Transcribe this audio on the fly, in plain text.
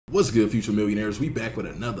What's good, future millionaires? We back with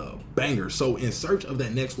another banger. So in search of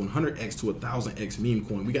that next 100x to 1000x meme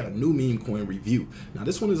coin, we got a new meme coin review. Now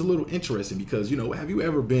this one is a little interesting because, you know, have you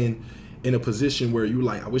ever been in a position where you're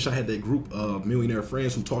like, I wish I had that group of millionaire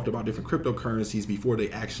friends who talked about different cryptocurrencies before they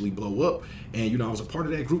actually blow up. And, you know, I was a part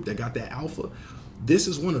of that group that got that alpha. This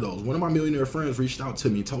is one of those. One of my millionaire friends reached out to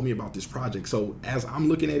me, told me about this project. So as I'm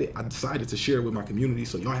looking at it, I decided to share it with my community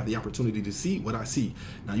so y'all have the opportunity to see what I see.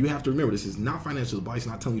 Now you have to remember, this is not financial advice,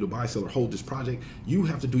 not telling you to buy, sell, or hold this project. You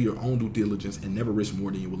have to do your own due diligence and never risk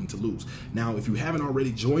more than you're willing to lose. Now, if you haven't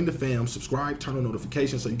already, join the fam, subscribe, turn on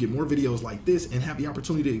notifications so you get more videos like this and have the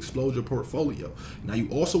opportunity to explode your portfolio. Now you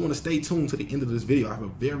also want to stay tuned to the end of this video. I have a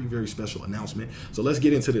very, very special announcement. So let's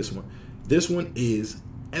get into this one. This one is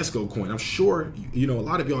ESCO coin. I'm sure, you know, a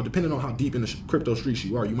lot of y'all, depending on how deep in the crypto streets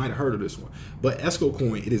you are, you might have heard of this one. But ESCO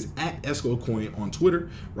coin, it is at ESCO coin on Twitter.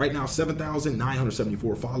 Right now,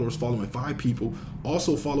 7,974 followers, following 5 people.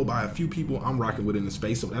 Also followed by a few people I'm rocking with in the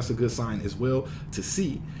space. So that's a good sign as well to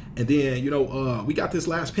see. And then, you know, we got this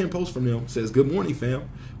last pin post from them. It says, good morning, fam.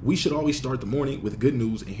 We should always start the morning with good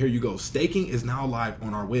news. And here you go. Staking is now live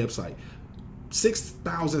on our website.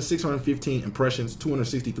 6,615 impressions,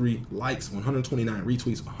 263 likes, 129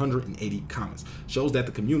 retweets, 180 comments. Shows that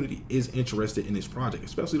the community is interested in this project,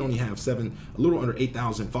 especially it only have a little under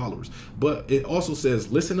 8,000 followers. But it also says,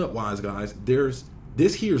 listen up, wise guys,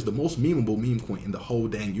 this here is the most memeable meme coin in the whole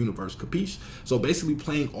dang universe, capiche? So basically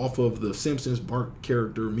playing off of the Simpsons Bart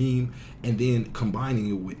character meme and then combining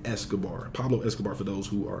it with Pablo Escobar, for those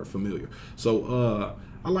who are familiar. So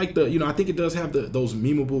I like the, you know, I think it does have those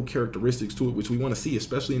memeable characteristics to it, which we want to see,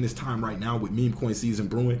 especially in this time right now with meme coin season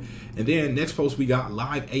brewing. And then next post, we got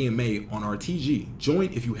live AMA on our TG.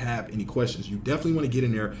 Join if you have any questions. You definitely want to get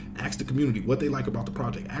in there, ask the community what they like about the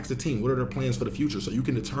project, ask the team what are their plans for the future, so you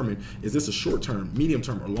can determine, is this a short-term,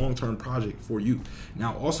 medium-term, or long-term project for you.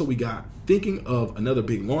 Now, also we got thinking of another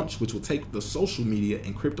big launch, which will take the social media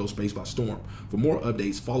and crypto space by storm. For more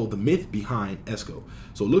updates, follow the myth behind ESCO.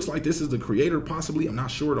 So it looks like this is the creator, possibly. I'm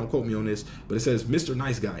not sure, don't quote me on this, but it says Mr.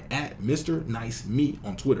 Nice Guy at Mr. Nice Me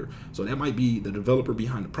on Twitter. So that might be the developer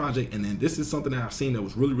behind the project. And then this is something that I've seen that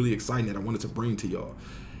was really, really exciting that I wanted to bring to y'all.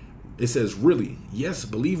 It says, really, yes,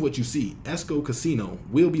 believe what you see. ESCO Casino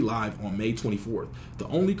will be live on May 24th. The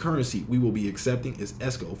only currency we will be accepting is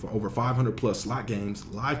ESCO for over 500 plus slot games,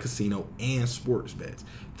 live casino, and sports bets.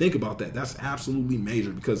 Think about that. That's absolutely major,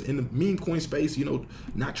 because in the meme coin space, you know,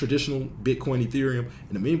 not traditional Bitcoin, Ethereum,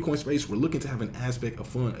 in the meme coin space, we're looking to have an aspect of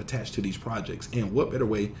fun attached to these projects. And what better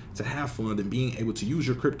way to have fun than being able to use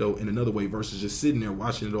your crypto in another way versus just sitting there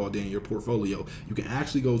watching it all day in your portfolio? You can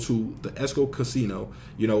actually go to the ESCO Casino,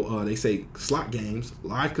 you know, they say slot games,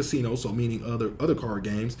 live casino, so meaning other card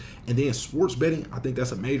games, and then sports betting. I think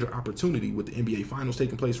that's a major opportunity with the NBA finals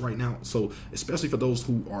taking place right now. So especially for those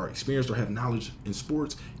who are experienced or have knowledge in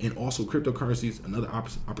sports and also cryptocurrencies, another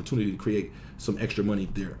opportunity to create some extra money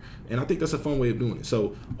there. And I think that's a fun way of doing it.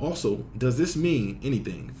 So also, does this mean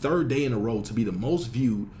anything? 3rd day in a row to be the most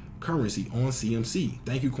viewed currency on CMC.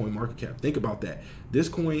 Thank you, CoinMarketCap. Think about that. This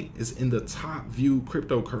coin is in the top viewed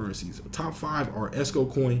cryptocurrencies. Top 5 are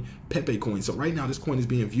ESCO coin, Pepe coin. So right now, this coin is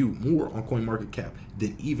being viewed more on CoinMarketCap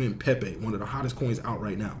than even Pepe, one of the hottest coins out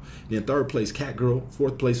right now. Then 3rd place, Cat Girl.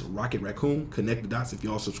 4th place, Rocket Raccoon. Connect the dots if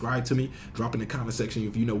y'all subscribe to me. Drop in the comment section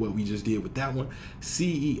if you know what we just did with that one.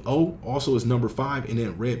 CEO also is number 5, and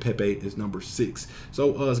then Red Pepe is number 6.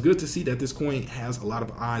 So it's good to see that this coin has a lot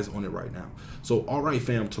of eyes on it right now. So all right,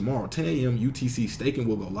 fam, tomorrow 10 a.m. UTC staking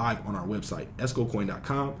will go live on our website,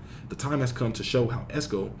 escocoin.com. The time has come to show how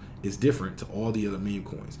ESCO is different to all the other meme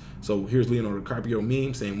coins. So here's Leonardo DiCaprio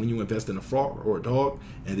meme saying when you invest in a frog or a dog,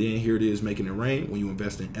 and then here it is making it rain when you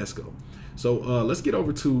invest in ESCO. So let's get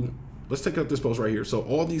over to, let's take out this post right here. So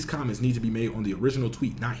all these comments need to be made on the original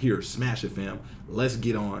tweet, not here. Smash it, fam. Let's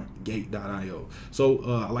get on gate.io. So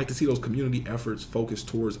I like to see those community efforts focused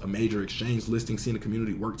towards a major exchange listing, seeing the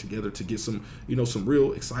community work together to get some, you know, some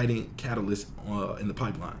real exciting catalysts in the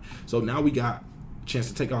pipeline. So now we got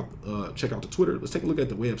chance to check out the Twitter. Let's take a look at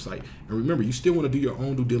the website. And remember, you still want to do your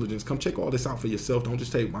own due diligence. Come check all this out for yourself. Don't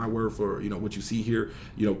just take my word for, you know, what you see here.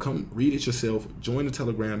 You know, come read it yourself. Join the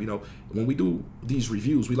Telegram. You know, when we do these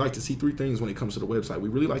reviews, we like to see 3 things when it comes to the website. We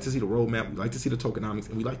really like to see the roadmap. We like to see the tokenomics,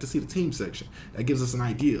 and we like to see the team section. That gives us an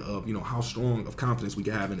idea of, you know, how strong of confidence we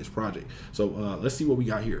can have in this project. So let's see what we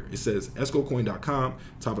got here. It says escocoin.com,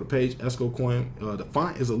 top of the page, ESCO coin. The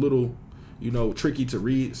font is a little, you know, tricky to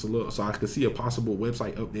read, so I can see a possible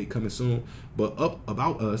website update coming soon. But up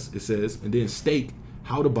about us, it says, and then stake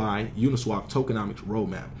how to buy Uniswap tokenomics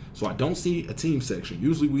roadmap. So I don't see a team section.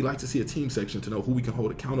 Usually we like to see a team section to know who we can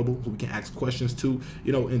hold accountable, who we can ask questions to,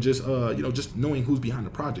 and just just knowing who's behind the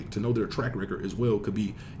project, to know their track record as well could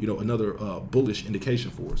be, another bullish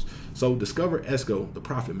indication for us. So discover ESCO, the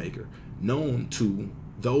profit maker, known to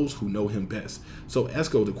those who know him best. So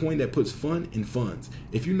ESCO, the coin that puts fun in funds.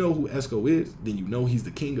 If you know who ESCO is, then you know he's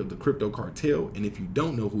the king of the crypto cartel. And if you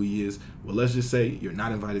don't know who he is, well, let's just say you're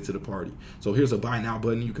not invited to the party. So here's a buy now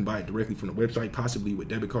button. You can buy it directly from the website, possibly with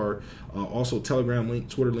debit card. Also Telegram link,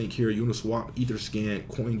 Twitter link here, Uniswap, Etherscan,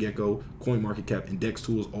 CoinGecko, CoinMarketCap, and Dex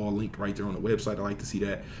Tools all linked right there on the website. I like to see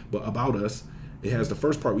that. But about us, it has the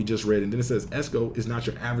first part we just read, and then it says ESCO is not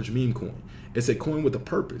your average meme coin. It's a coin with a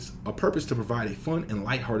purpose to provide a fun and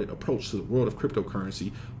lighthearted approach to the world of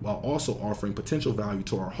cryptocurrency while also offering potential value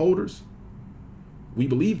to our holders. We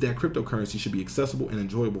believe that cryptocurrency should be accessible and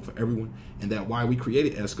enjoyable for everyone, and that why we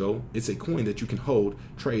created ESCO, it's a coin that you can hold,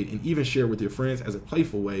 trade, and even share with your friends as a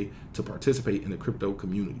playful way to participate in the crypto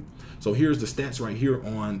community. So here's the stats right here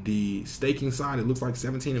on the staking side. It looks like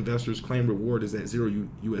 17 investors claim reward is at 0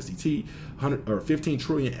 USDT, 15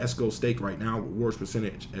 trillion ESCO stake right now, rewards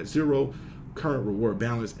percentage at 0. Current reward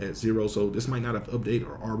balance at 0. So this might not have updated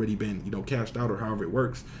or already been cashed out, or however it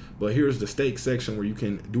works. But here's the stake section where you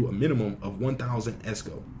can do a minimum of 1,000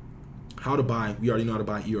 ESCO. How to buy, we already know how to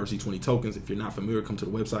buy ERC20 tokens. If you're not familiar, come to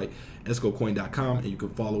the website escocoin.com and you can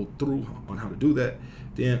follow through on how to do that.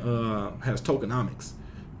 Then has tokenomics,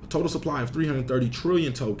 a total supply of 330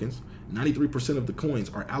 trillion tokens. 93% of the coins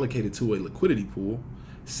are allocated to a liquidity pool.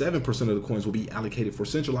 7% of the coins will be allocated for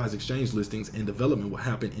centralized exchange listings, and development will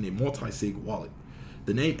happen in a multi-sig wallet.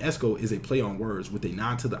 The name ESCO is a play on words with a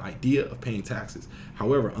nod to the idea of paying taxes.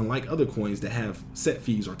 However, unlike other coins that have set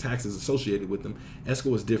fees or taxes associated with them,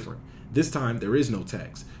 ESCO is different. This time, there is no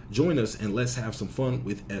tax. Join us and let's have some fun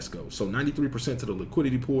with ESCO. So 93% to the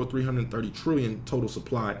liquidity pool, 330 trillion total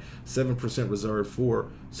supply, 7% reserved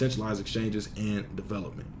for centralized exchanges and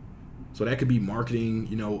development. So that could be marketing,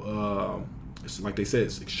 it's like they said,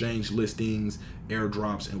 it's exchange listings,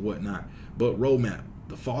 airdrops, and whatnot. But roadmap,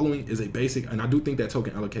 the following is a basic, and I do think that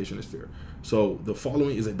token allocation is fair. So the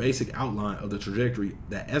following is a basic outline of the trajectory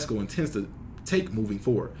that ESCO intends to take moving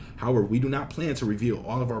forward. However, we do not plan to reveal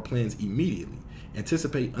all of our plans immediately.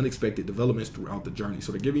 Anticipate unexpected developments throughout the journey.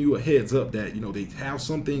 So they're giving you a heads up that they have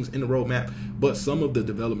some things in the roadmap, but some of the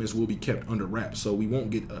developments will be kept under wraps. So we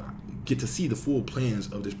won't get to see the full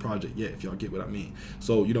plans of this project yet, if y'all get what I mean.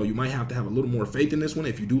 So you might have to have a little more faith in this one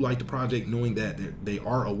if you do like the project, knowing that they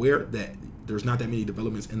are aware that there's not that many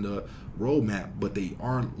developments in the roadmap, but they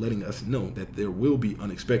are letting us know that there will be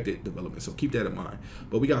unexpected developments. So keep that in mind.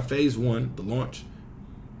 But we got phase 1, the launch,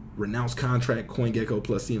 renounced contract, CoinGecko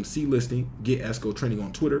plus CMC listing, get ESCO trending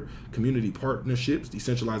on Twitter, community partnerships,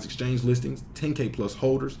 decentralized exchange listings, 10K plus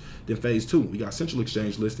holders. Then phase 2, we got central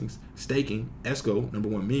exchange listings, staking, ESCO,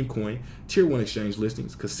 #1 meme coin, tier 1 exchange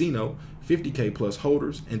listings, casino, 50K plus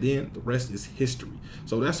holders, and then the rest is history.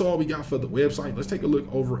 So that's all we got for the website. Let's take a look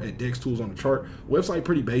over at Dex Tools on the chart. Website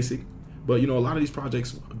pretty basic. But a lot of these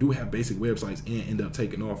projects do have basic websites and end up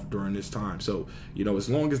taking off during this time. So as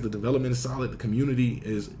long as the development is solid, the community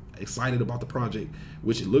is excited about the project,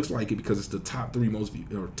 which it looks like it because it's the top 3 most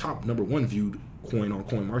viewed, or top #1 viewed coin on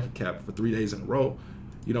CoinMarketCap for 3 days in a row.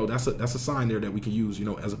 That's a sign there that we can use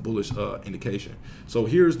as a bullish indication. So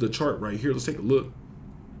here's the chart right here. Let's take a look.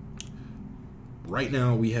 Right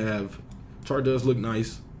now we have, chart does look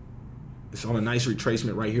nice. It's on a nice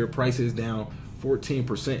retracement right here. Price is down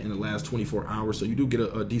 14% in the last 24 hours, so you do get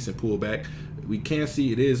a decent pullback. We can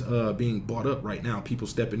see it is being bought up right now. People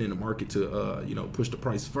stepping in the market to push the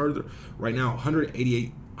price further. Right now,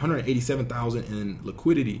 187,000 in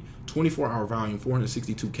liquidity, 24-hour volume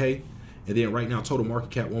 462K, and then right now total market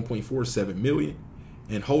cap 1.47 million,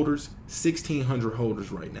 and holders 1,600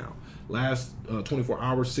 holders right now. Last 24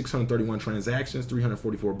 hours, 631 transactions,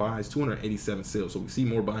 344 buys, 287 sales. So we see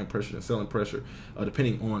more buying pressure than selling pressure,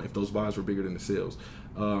 depending on if those buys were bigger than the sales.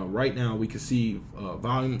 Right now, we can see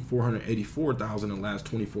volume 484,000 in the last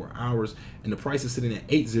 24 hours, and the price is sitting at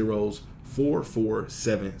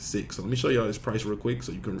 804,476. So let me show y'all this price real quick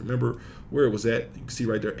so you can remember where it was at. You can see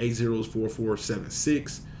right there,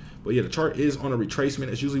 804,476. But yeah, the chart is on a retracement.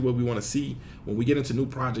 It's usually what we want to see. When we get into new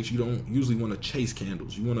projects, you don't usually want to chase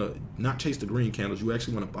candles. You want to not chase the green candles. You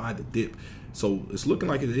actually want to buy the dip. So it's looking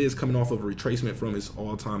like it is coming off of a retracement from its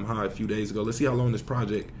all-time high a few days ago. Let's see how long this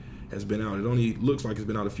project has been out. It only looks like it's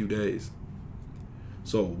been out a few days.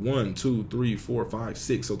 So 1, 2, 3, 4, 5,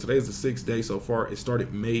 6. So today's the 6th day so far. It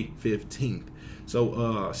started May 15th.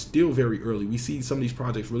 So still very early. We see some of these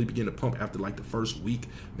projects really begin to pump after like the first week,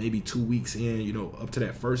 maybe 2 weeks in, you know, up to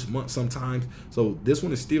that first month sometimes. So this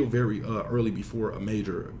one is still very early before a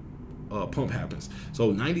major pump happens.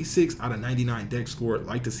 So 96 out of 99 deck score.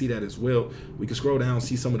 Like to see that as well. We can scroll down,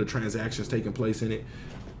 see some of the transactions taking place in it.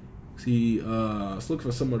 See, let's look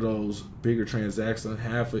for some of those bigger transactions.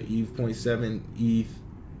 Half of ETH, 0.7 ETH,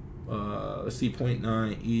 let's see,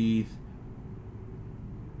 0.9 ETH.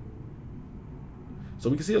 So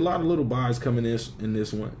we can see a lot of little buys coming in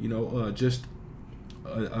this one, you know, just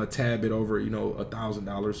a tad bit over, you know,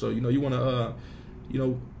 $1,000. So, you know, you want to, you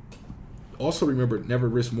know, also remember, never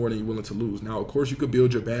risk more than you're willing to lose. Now, of course, you could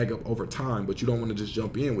build your bag up over time, but you don't want to just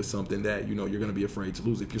jump in with something that, you know, you're going to be afraid to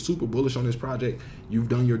lose. If you're super bullish on this project, you've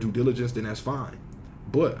done your due diligence, then that's fine.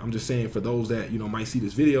 But I'm just saying, for those that, you know, might see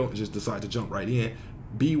this video and just decide to jump right in,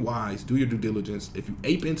 be wise, do your due diligence. If you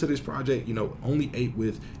ape into this project, you know, only ape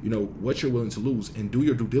with, you know, what you're willing to lose, and do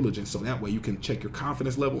your due diligence, so that way you can check your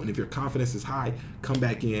confidence level. And if your confidence is high, come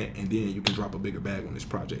back in, and then you can drop a bigger bag on this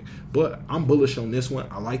project. But I'm bullish on this one.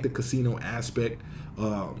 I like the casino aspect.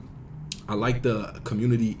 I like the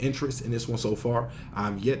community interest in this one so far.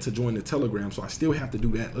 I've yet to join the Telegram, so I still have to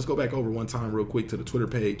do that. Let's go back over one time real quick to the Twitter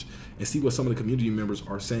page and see what some of the community members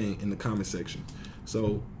are saying in the comment section.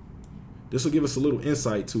 So this will give us a little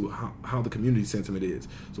insight to how the community sentiment is.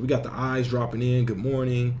 So we got the eyes dropping in. Good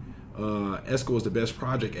morning. ESCO is the best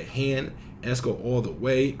project at hand. ESCO all the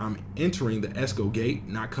way. I'm entering the ESCO gate,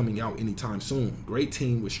 not coming out anytime soon. Great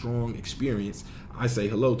team with strong experience. I say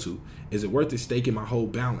hello to. Is it worth it staking my whole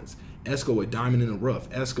balance? ESCO a diamond in the rough.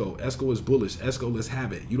 ESCO is bullish. ESCO, let's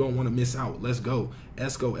have it. You don't want to miss out. Let's go.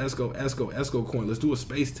 ESCO coin. Let's do a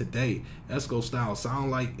space today. ESCO style.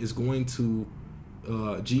 Sound like it's going to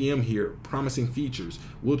GM here, promising features.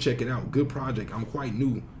 We'll check it out. Good project. I'm quite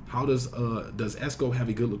new. How does ESCO have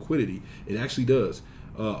a good liquidity? It actually does.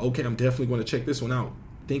 Okay, I'm definitely going to check this one out.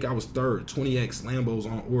 Think I was third. 20x Lambos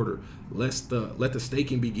on order. Let the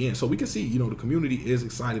staking begin. So we can see, you know, the community is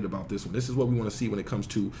excited about this one. This is what we want to see when it comes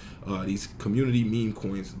to these community meme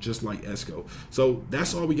coins, just like ESCO. So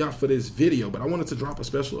that's all we got for this video. But I wanted to drop a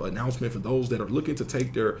special announcement for those that are looking to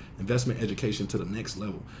take their investment education to the next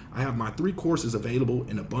level. I have my 3 courses available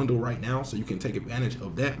in a bundle right now, so you can take advantage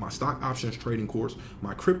of that. My stock options trading course,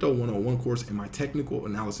 my crypto 101 course, and my technical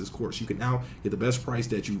analysis course. You can now get the best price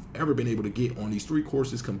that you've ever been able to get on these 3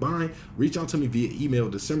 courses combined. Reach out to me via email,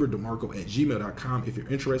 DecemberDeMarco@gmail.com, if you're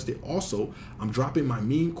interested. Also, I'm dropping my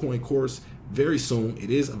meme coin course very soon. It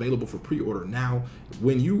is available for pre-order now.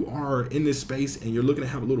 When you are in this space and you're looking to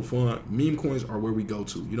have a little fun, meme coins are where we go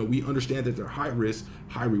to. You know, we understand that they're high risk,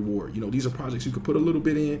 high reward. You know, these are projects you could put a little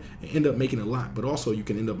bit in and end up making a lot, but also you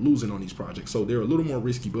can end up losing on these projects. So they're a little more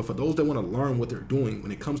risky. But for those that want to learn what they're doing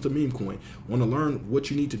when it comes to meme coin, want to learn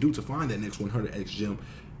what you need to do to find that next 100x gem,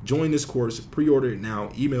 join this course, pre-order it now.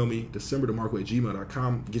 Email me,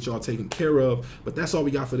 DecemberDeMarco@gmail.com. Get y'all taken care of. But that's all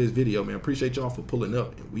we got for this video, man. Appreciate y'all for pulling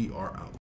up, and we are out.